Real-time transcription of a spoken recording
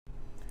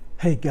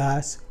Hey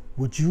guys,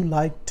 would you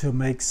like to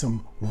make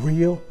some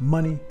real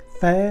money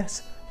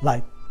fast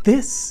like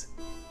this?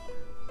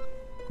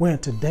 Well, in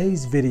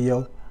today's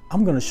video,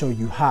 I'm going to show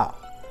you how,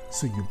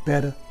 so you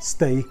better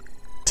stay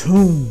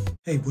tuned.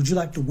 Hey, would you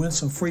like to win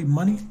some free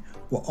money?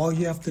 Well, all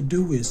you have to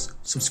do is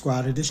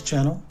subscribe to this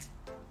channel,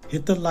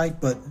 hit the like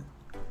button,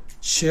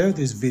 share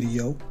this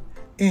video,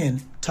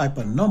 and type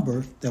a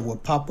number that will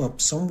pop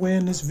up somewhere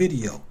in this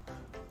video.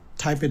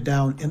 Type it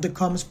down in the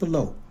comments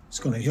below. It's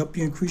going to help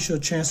you increase your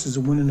chances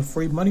of winning the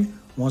free money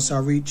once I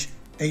reach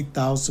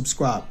 8,000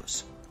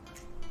 subscribers.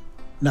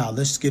 Now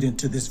let's get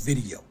into this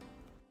video.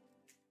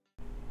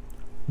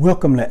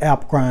 Welcome to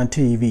App Grind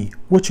TV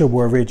with your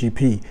boy Reggie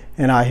P,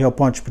 and I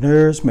help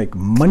entrepreneurs make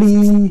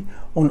money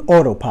on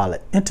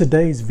autopilot. In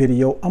today's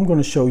video, I'm going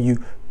to show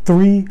you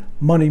 3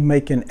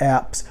 money-making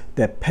apps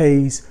that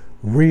pays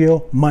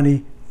real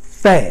money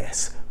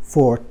fast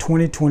for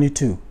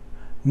 2022.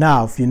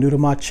 Now, if you're new to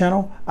my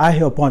channel, I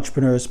help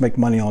entrepreneurs make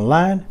money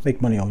online,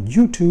 make money on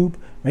YouTube,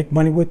 make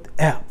money with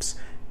apps.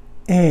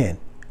 And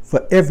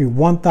for every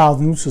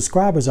 1,000 new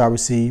subscribers I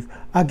receive,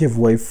 I give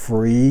away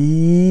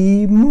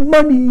free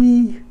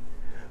money.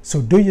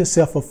 So do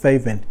yourself a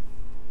favor and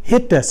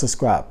hit that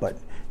subscribe button.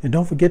 And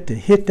don't forget to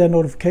hit that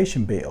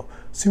notification bell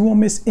so you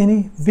won't miss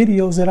any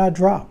videos that I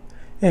drop.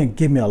 And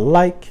give me a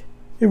like.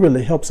 It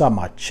really helps out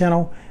my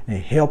channel and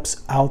it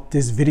helps out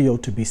this video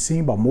to be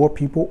seen by more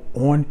people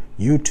on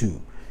YouTube.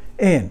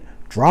 And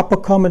drop a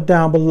comment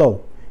down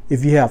below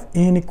if you have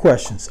any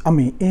questions.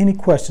 Any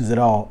questions at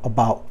all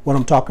about what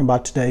I'm talking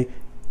about today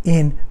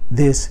in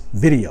this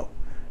video.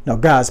 Now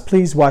guys,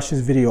 please watch this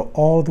video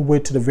all the way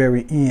to the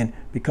very end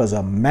because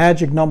a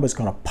magic number is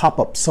going to pop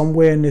up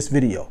somewhere in this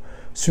video.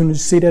 As soon as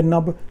you see that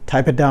number,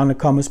 type it down in the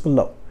comments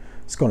below.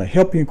 It's going to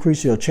help you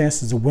increase your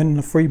chances of winning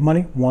the free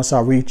money once I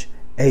reach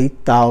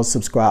 8,000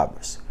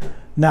 subscribers.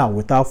 Now,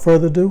 without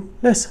further ado,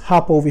 let's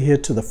hop over here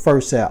to the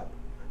first app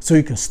so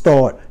you can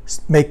start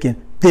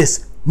making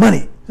this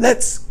money.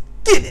 Let's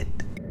get it.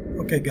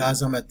 Okay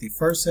guys, I'm at the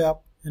first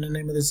app, and the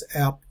name of this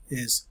app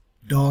is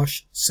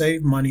Dosh.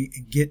 Save money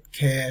and get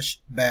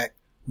cash back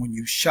when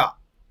you shop.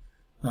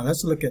 Now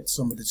let's look at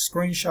some of the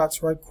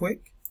screenshots right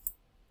quick.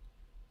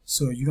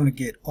 So you're going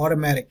to get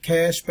automatic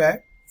cash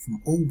back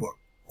from Uber,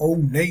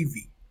 Old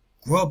Navy,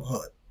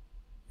 Grubhub,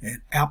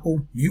 and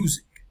Apple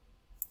Music.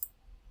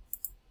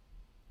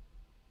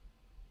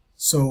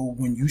 So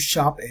when you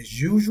shop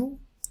as usual,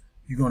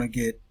 you're going to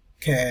get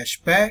cash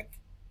back,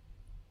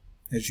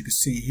 as you can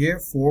see here,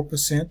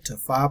 4% to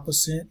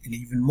 5% and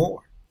even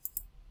more.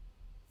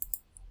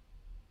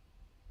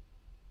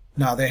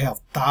 Now they have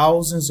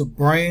thousands of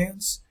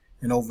brands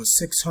and over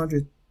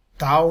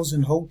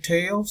 600,000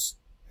 hotels.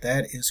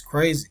 That is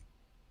crazy.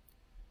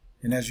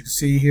 And as you can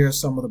see here,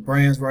 some of the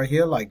brands right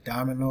here like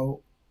Domino's,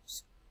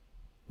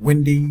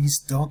 Wendy's,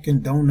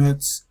 Dunkin'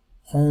 Donuts,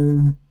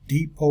 Home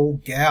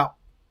Depot, Gap,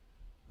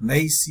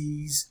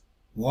 Macy's,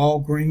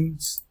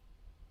 Walgreens.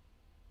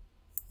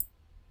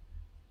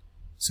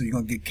 So you're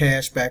going to get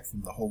cash back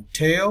from the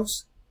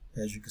hotels,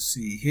 as you can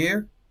see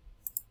here.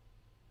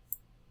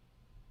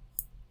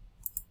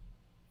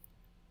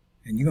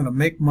 And you're going to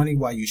make money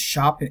while you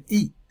shop and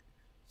eat.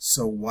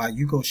 So while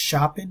you go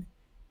shopping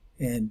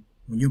and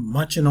when you're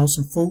munching on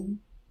some food,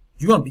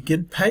 you're going to be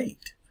getting paid.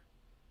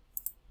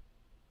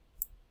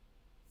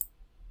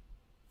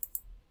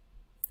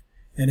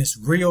 And it's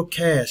real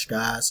cash,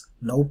 guys.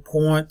 No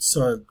points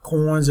or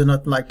coins or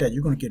nothing like that.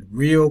 You're going to get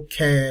real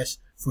cash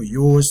for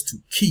yours to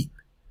keep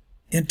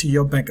into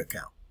your bank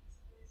account.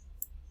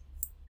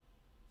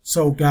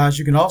 So guys,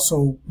 you can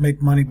also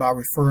make money by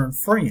referring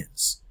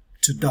friends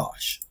to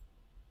Dosh.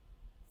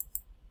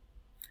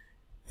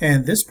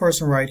 And this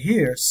person right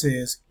here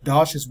says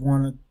Dosh is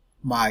one of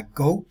my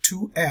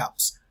go-to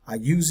apps. I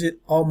use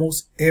it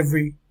almost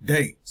every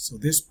day. So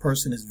this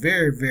person is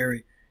very,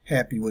 very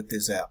happy with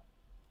this app.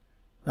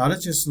 Now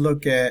let's just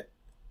look at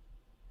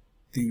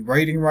the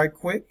rating right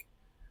quick.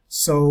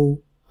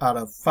 So out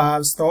of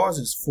 5 stars,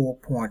 it's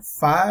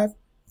 4.5.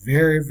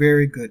 Very,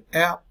 very good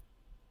app.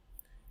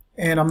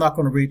 And I'm not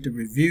going to read the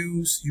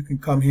reviews. You can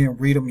come here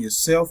and read them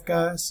yourself,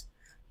 guys.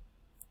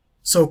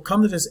 So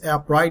come to this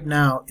app right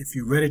now if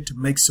you're ready to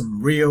make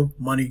some real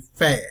money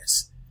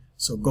fast.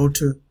 So go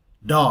to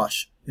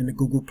Dosh in the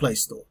Google Play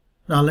Store.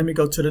 Now let me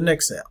go to the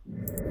next app.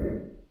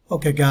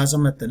 Okay guys,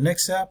 I'm at the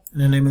next app,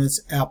 and the name of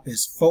this app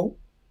is Folk.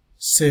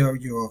 Sell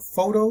your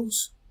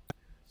photos.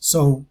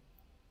 So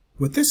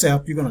with this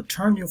app, you're going to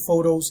turn your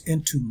photos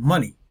into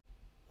money.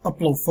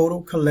 Upload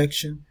photo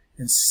collection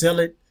and sell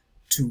it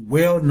to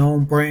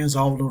well-known brands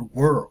all over the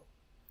world.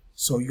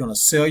 So you're going to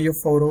sell your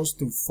photos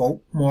through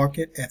Folk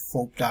Market at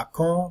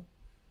folk.com,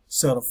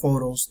 sell the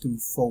photos through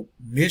Folk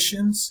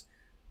Missions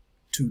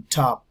to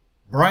top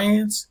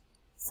brands.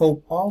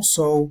 Folk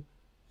also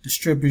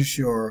distributes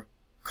your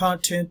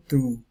content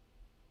through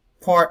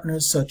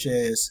partners such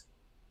as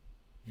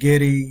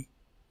Getty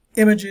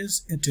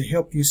Images, and to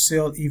help you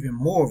sell even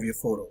more of your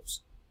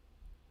photos.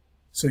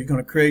 So you're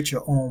going to create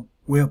your own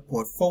web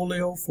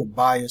portfolio for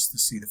buyers to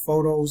see the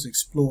photos,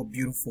 explore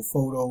beautiful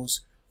photos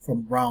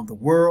from around the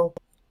world,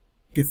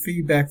 get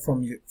feedback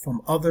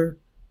from other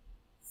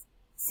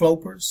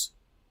flopers,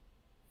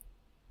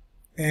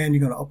 and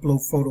you're going to upload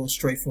photos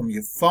straight from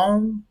your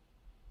phone.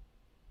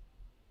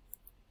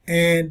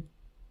 And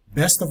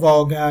best of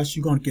all, guys,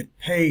 you're going to get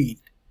paid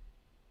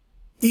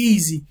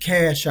easy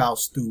cash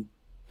outs through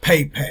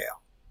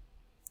PayPal.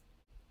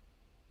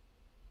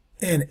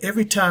 And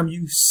every time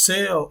you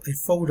sell a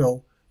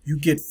photo, you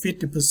get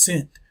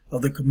 50%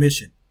 of the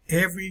commission.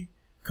 Every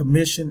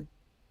commission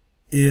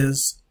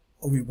is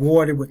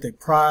rewarded with a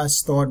prize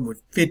starting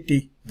with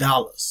 $50.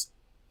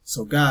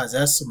 So guys,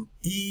 that's some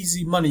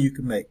easy money you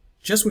can make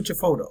just with your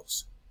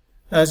photos.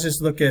 Now, let's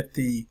just look at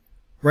the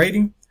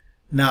rating.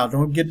 Now,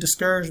 don't get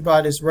discouraged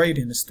by this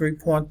rating. It's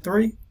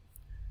 3.3.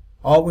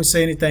 Always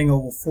say anything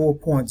over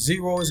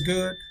 4.0 is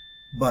good,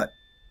 but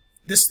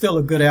this is still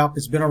a good app.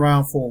 It's been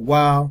around for a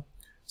while.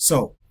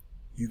 So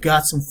you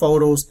got some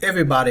photos.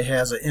 Everybody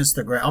has an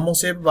Instagram.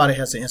 Almost everybody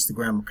has an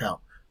Instagram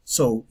account.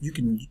 So you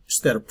can,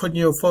 instead of putting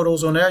your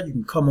photos on there, you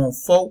can come on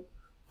Folk,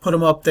 put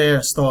them up there,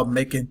 and start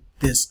making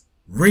this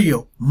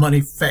real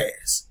money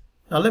fast.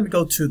 Now let me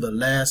go to the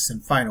last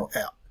and final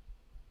app.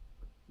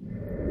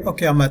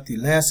 Okay, I'm at the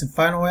last and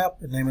final app.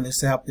 The name of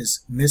this app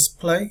is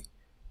Misplay.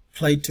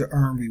 Play to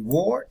earn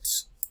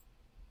rewards.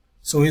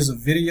 So here's a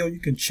video you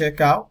can check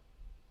out.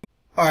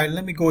 Alright,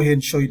 let me go ahead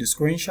and show you the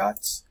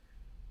screenshots.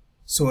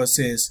 So it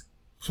says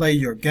play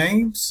your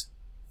games.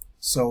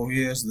 So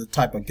here's the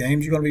type of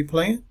games you're going to be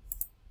playing.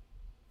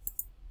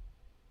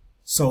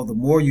 So the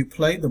more you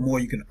play, the more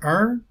you can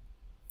earn.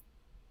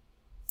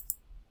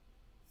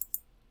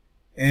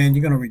 And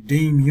you're going to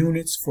redeem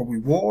units for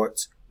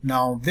rewards.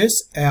 Now on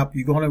this app,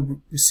 you're going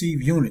to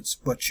receive units,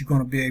 but you're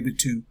going to be able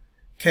to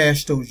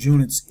cash those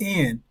units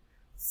in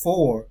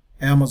for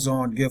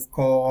Amazon gift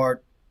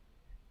card,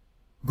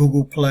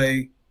 Google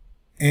Play,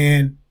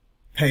 and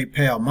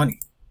PayPal money.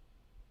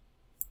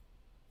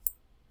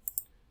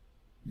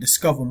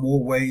 Discover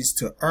more ways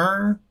to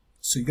earn.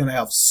 So you're going to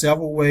have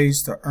several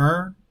ways to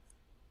earn.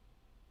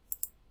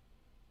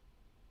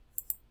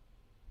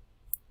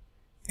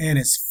 And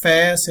it's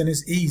fast and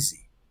it's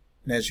easy.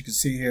 And as you can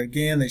see here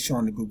again, they're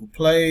showing the Google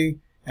Play,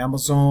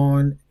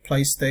 Amazon,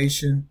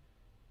 PlayStation.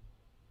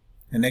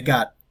 And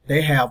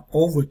they have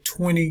over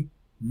 20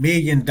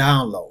 million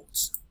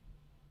downloads.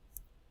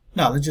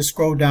 Now let's just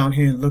scroll down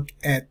here and look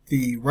at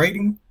the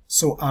rating.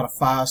 So out of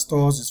 5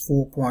 stars, it's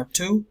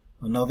 4.2.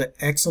 Another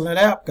excellent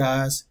app,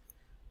 guys.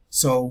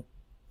 So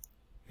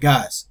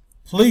guys,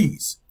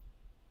 please,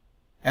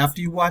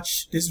 after you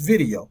watch this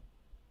video,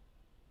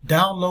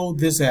 download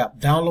this app,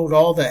 download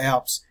all the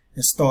apps,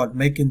 and start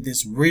making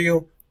this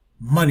real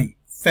money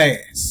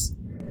fast.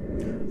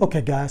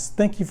 Okay guys,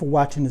 thank you for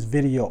watching this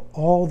video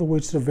all the way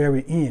to the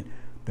very end.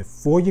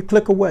 Before you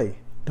click away,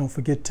 don't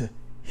forget to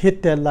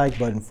hit that like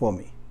button for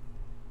me.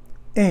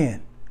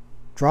 And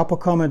drop a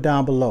comment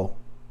down below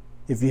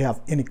if you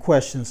have any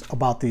questions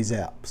about these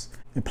apps.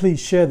 And please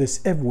share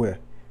this everywhere,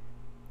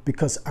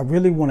 because I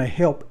really want to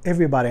help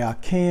everybody I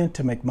can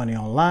to make money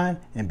online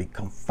and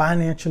become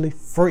financially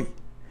free.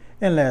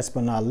 And last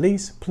but not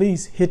least,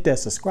 please hit that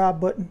subscribe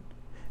button.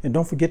 And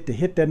don't forget to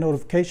hit that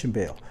notification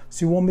bell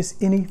so you won't miss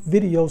any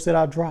videos that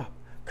I drop,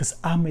 because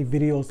I make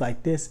videos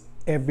like this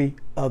every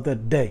other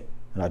day.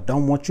 And I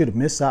don't want you to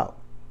miss out.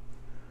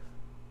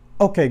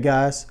 Okay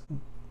guys,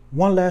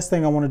 one last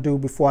thing I want to do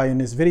before I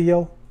end this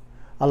video.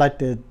 I like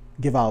to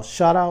give out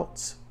shout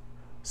outs.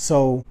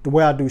 So the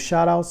way I do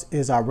shout outs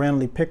is I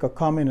randomly pick a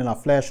comment and I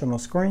flash on the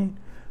screen.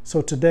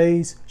 So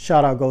today's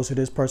shout out goes to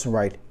this person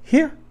right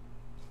here.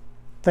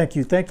 Thank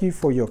you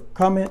for your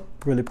comment.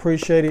 Really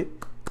appreciate it.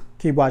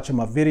 Keep watching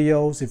my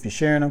videos. If you're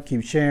sharing them,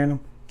 keep sharing them.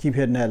 Keep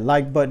hitting that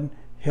like button.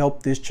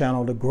 Help this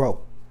channel to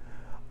grow.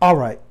 All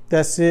right,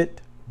 that's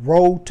it.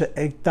 Road to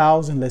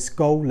 8,000. Let's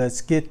go.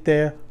 Let's get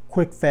there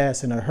quick,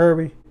 fast, in a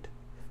hurry.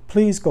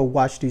 Please go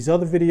watch these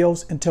other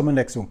videos until my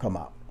next one come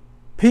out.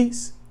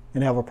 Peace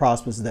and have a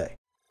prosperous day.